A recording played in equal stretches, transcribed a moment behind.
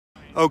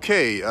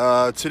Okay,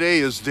 today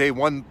is day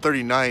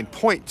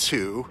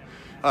 139.2.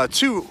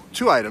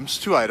 Two items.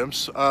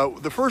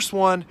 The first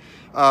one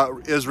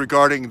is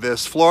regarding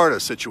this Florida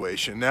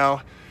situation.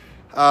 Now,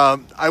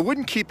 I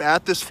wouldn't keep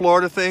at this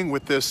Florida thing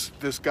with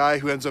this guy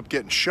who ends up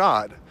getting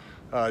shot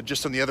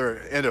just on the other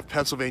end of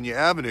Pennsylvania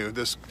Avenue,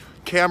 this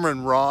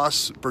Cameron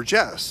Ross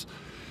Burgess.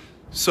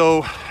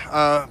 So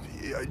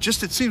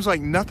just it seems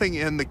like nothing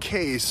in the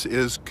case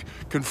is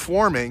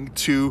conforming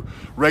to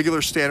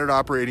regular standard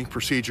operating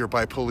procedure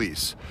by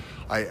police.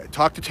 I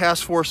talked to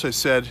task force. I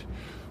said,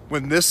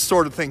 when this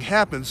sort of thing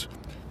happens,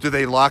 do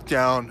they lock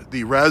down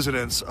the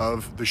residence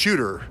of the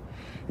shooter?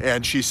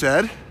 And she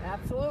said,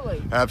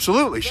 absolutely.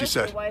 Absolutely, she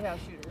said. A White House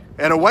shooter.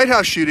 And a White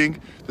House shooting,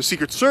 the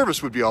Secret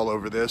Service would be all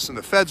over this, and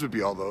the feds would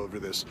be all over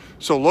this.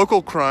 So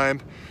local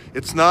crime,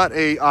 it's not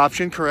an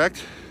option,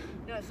 correct?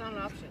 No, it's not an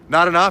option.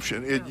 Not an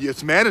option. No.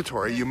 It's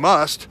mandatory. You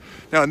must.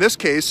 Now, in this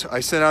case, I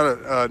sent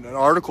out an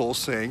article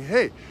saying,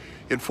 hey,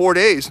 in 4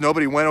 days,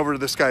 nobody went over to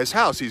this guy's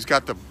house. He's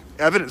got the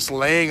evidence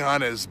laying on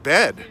his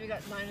bed. You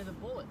got 9 of the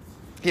bullets.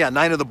 Yeah,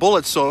 9 of the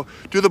bullets. So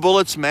do the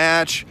bullets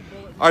match?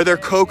 Are there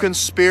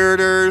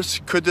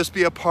co-conspirators? Could this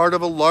be a part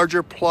of a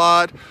larger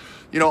plot?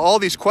 You know, all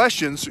these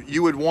questions,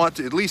 you would want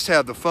to at least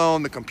have the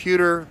phone, the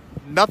computer.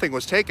 Nothing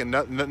was taken.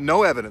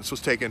 No evidence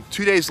was taken.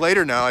 2 days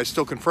later now, I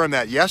still confirmed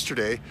that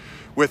yesterday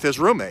with his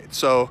roommate.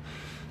 So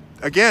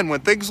again, when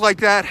things like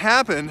that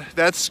happen,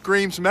 that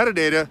screams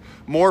metadata,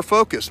 more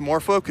focus,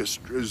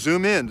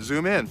 zoom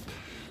in.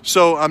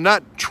 So I'm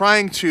not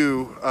trying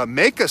to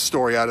make a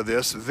story out of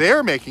this.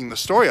 They're making the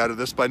story out of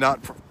this by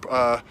not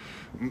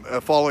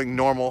following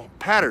normal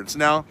patterns.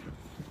 Now,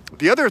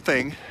 the other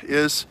thing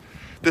is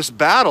this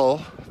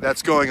battle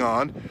that's going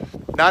on,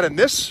 not in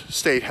this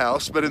state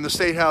house, but in the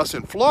state house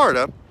in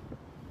Florida,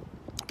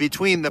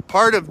 between the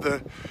part of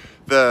the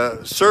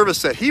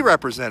service that he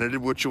represented,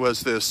 which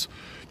was this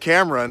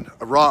Cameron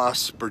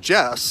Ross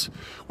Burgess,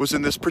 was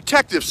in this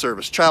protective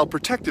service, child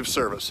protective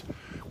service.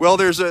 Well,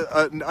 there's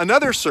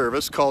another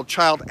service called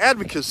Child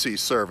Advocacy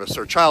Service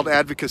or Child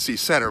Advocacy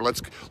Center.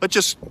 Let's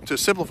just, to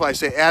simplify,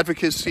 say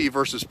advocacy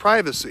versus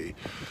privacy.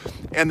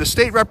 And the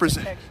state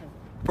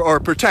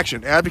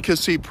protection,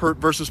 advocacy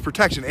versus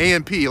protection,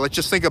 A&P. Let's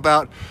just think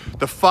about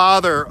the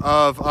father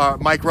of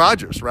Mike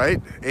Rogers,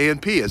 right?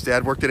 A&P, his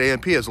dad worked at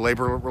A&P as a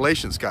labor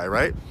relations guy,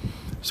 right?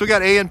 So we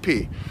got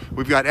A&P,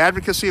 we've got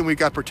advocacy, and we've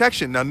got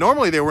protection. Now,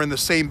 normally they were in the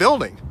same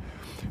building.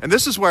 And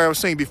this is where I was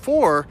saying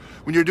before,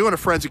 when you're doing a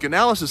forensic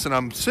analysis, and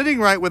I'm sitting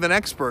right with an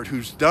expert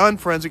who's done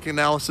forensic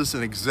analysis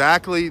in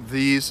exactly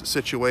these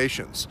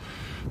situations.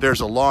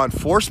 There's a law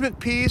enforcement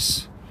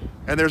piece,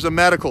 and there's a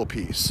medical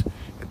piece.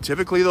 And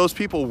typically those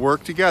people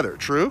work together,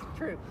 true?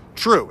 True.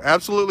 True,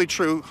 absolutely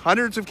true.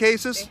 Hundreds of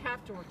cases. They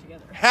have to work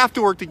together. Have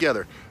to work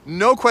together.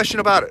 No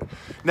question about it.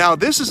 Now,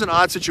 this is an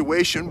odd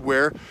situation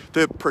where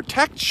the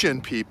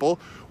protection people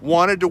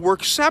wanted to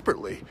work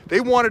separately. They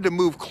wanted to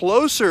move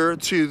closer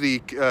to the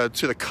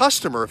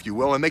customer, if you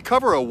will, and they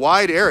cover a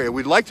wide area.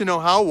 We'd like to know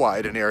how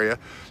wide an area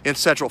in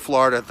Central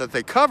Florida that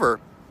they cover,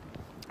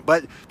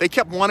 but they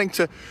kept wanting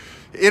to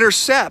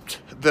intercept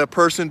the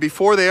person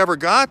before they ever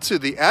got to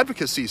the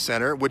advocacy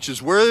center, which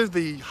is where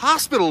the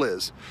hospital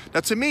is. Now,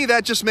 to me,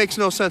 that just makes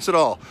no sense at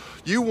all.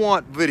 You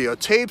want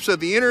videotapes of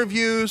the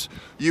interviews.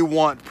 You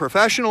want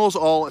professionals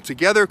all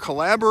together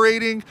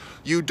collaborating.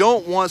 You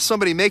don't want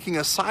somebody making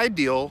a side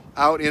deal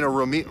out in a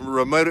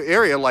remote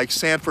area like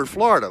Sanford,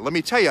 Florida. Let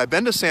me tell you, I've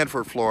been to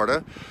Sanford,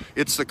 Florida.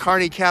 It's the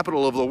carny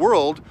capital of the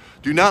world.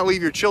 Do not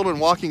leave your children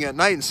walking at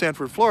night in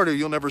Sanford, Florida.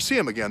 You'll never see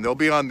them again. They'll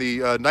be on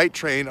the night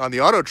train, on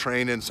the auto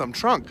train in some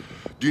trunk.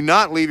 Do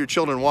not leave your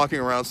children walking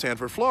around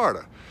Sanford,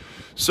 Florida.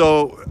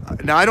 So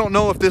now I don't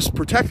know if this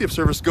protective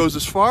service goes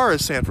as far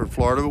as Sanford,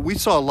 Florida, but we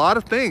saw a lot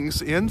of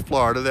things in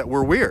Florida that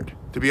were weird,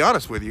 to be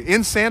honest with you,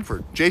 in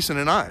Sanford, Jason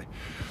and I.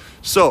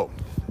 So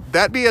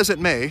that be as it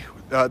may,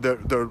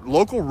 the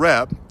local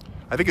rep,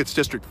 I think it's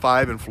District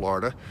 5 in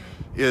Florida,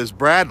 is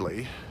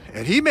Bradley,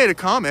 and he made a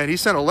comment. He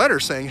sent a letter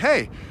saying,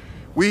 hey,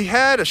 we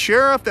had a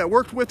sheriff that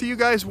worked with you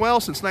guys well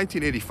since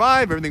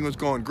 1985. Everything was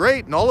going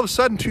great. And all of a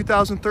sudden,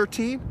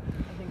 2013,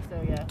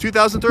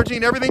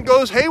 2013, everything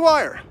goes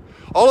haywire.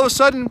 All of a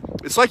sudden,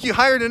 it's like you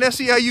hired an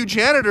SEIU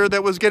janitor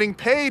that was getting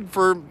paid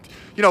for,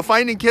 you know,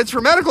 finding kids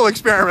for medical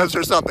experiments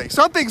or something.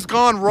 Something's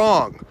gone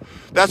wrong.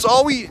 That's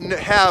all we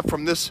have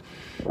from this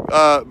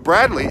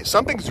Bradley.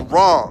 Something's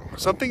wrong.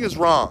 Something is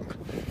wrong.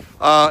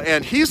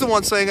 And he's the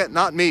one saying it,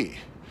 not me.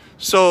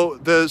 So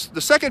the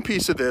second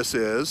piece of this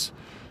is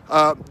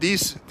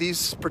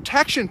these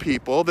protection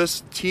people,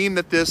 this team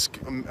that this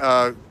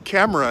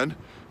Cameron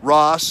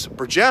Ross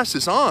Burgess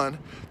is on,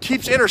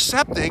 keeps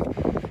intercepting,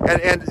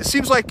 and it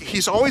seems like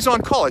he's always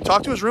on call. I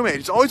talked to his roommate.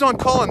 He's always on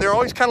call, and they're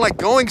always kind of like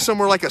going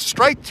somewhere like a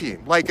strike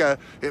team, like a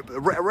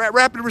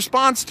rapid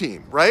response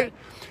team, right?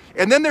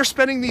 And then they're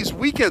spending these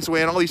weekends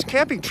away on all these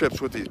camping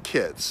trips with the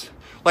kids.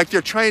 Like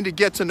they're trying to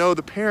get to know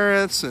the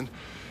parents, and,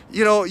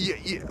 you know,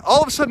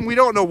 all of a sudden we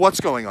don't know what's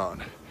going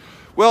on.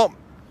 Well,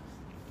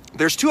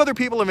 there's two other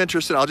people of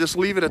interest, and I'll just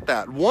leave it at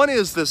that. One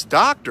is this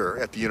doctor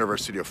at the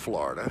University of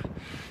Florida.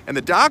 And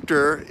the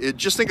doctor,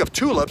 just think of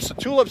tulips. The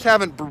tulips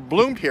haven't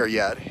bloomed here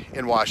yet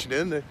in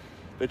Washington.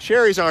 The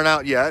cherries aren't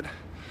out yet.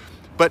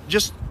 But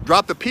just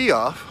drop the P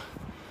off.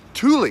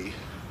 Tooley,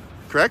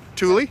 correct?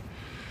 Tooley?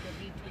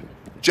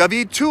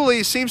 Javid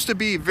Tooley seems to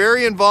be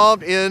very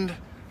involved in,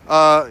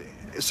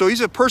 so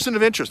he's a person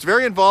of interest,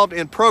 very involved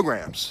in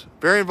programs,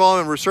 very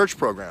involved in research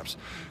programs.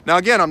 Now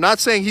again, I'm not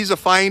saying he's a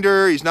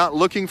finder, he's not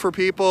looking for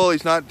people,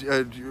 he's not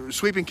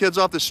sweeping kids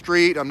off the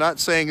street. I'm not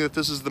saying that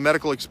this is the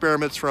medical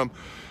experiments from,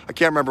 I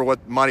can't remember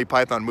what Monty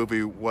Python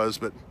movie was,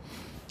 but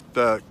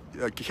the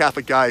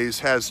Catholic guy who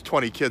has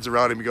 20 kids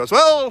around him, he goes,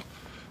 well,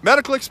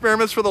 medical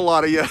experiments for the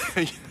lot of you.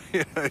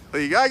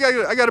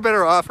 I got a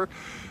better offer.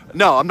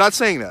 No, I'm not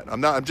saying that.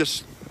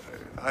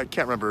 I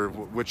can't remember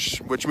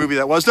which movie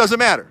that was. Doesn't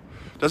matter.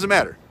 Doesn't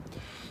matter.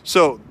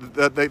 So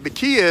the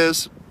key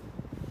is,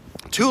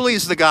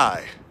 Tooley's the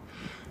guy.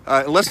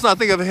 Let's not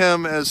think of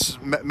him as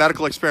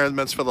medical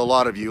experiments for the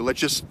lot of you. Let's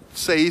just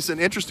say he's an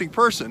interesting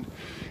person.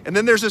 And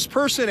then there's this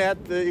person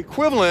at the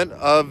equivalent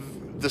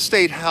of the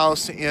State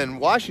House in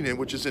Washington,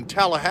 which is in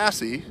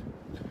Tallahassee,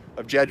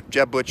 of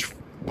Jeb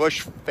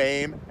Bush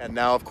fame, and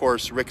now, of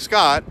course, Rick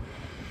Scott.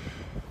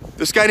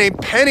 This guy named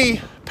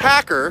Penny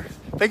Packer.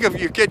 Think of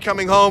your kid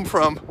coming home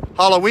from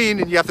Halloween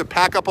and you have to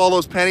pack up all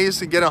those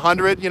pennies and get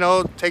 100, you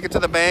know, take it to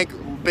the bank,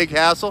 big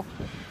hassle.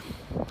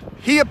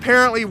 He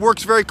apparently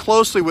works very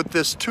closely with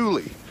this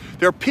Tooley.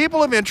 They're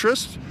people of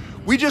interest.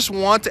 We just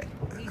want to...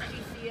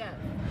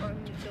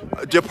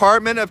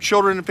 Department of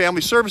Children and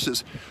Family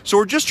Services. So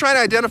we're just trying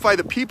to identify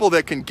the people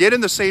that can get in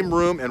the same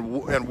room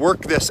and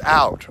work this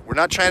out. We're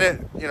not trying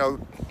to, you know,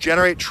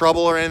 generate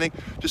trouble or anything.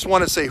 Just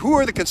want to say, who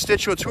are the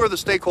constituents, who are the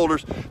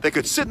stakeholders that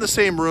could sit in the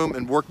same room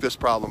and work this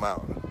problem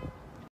out?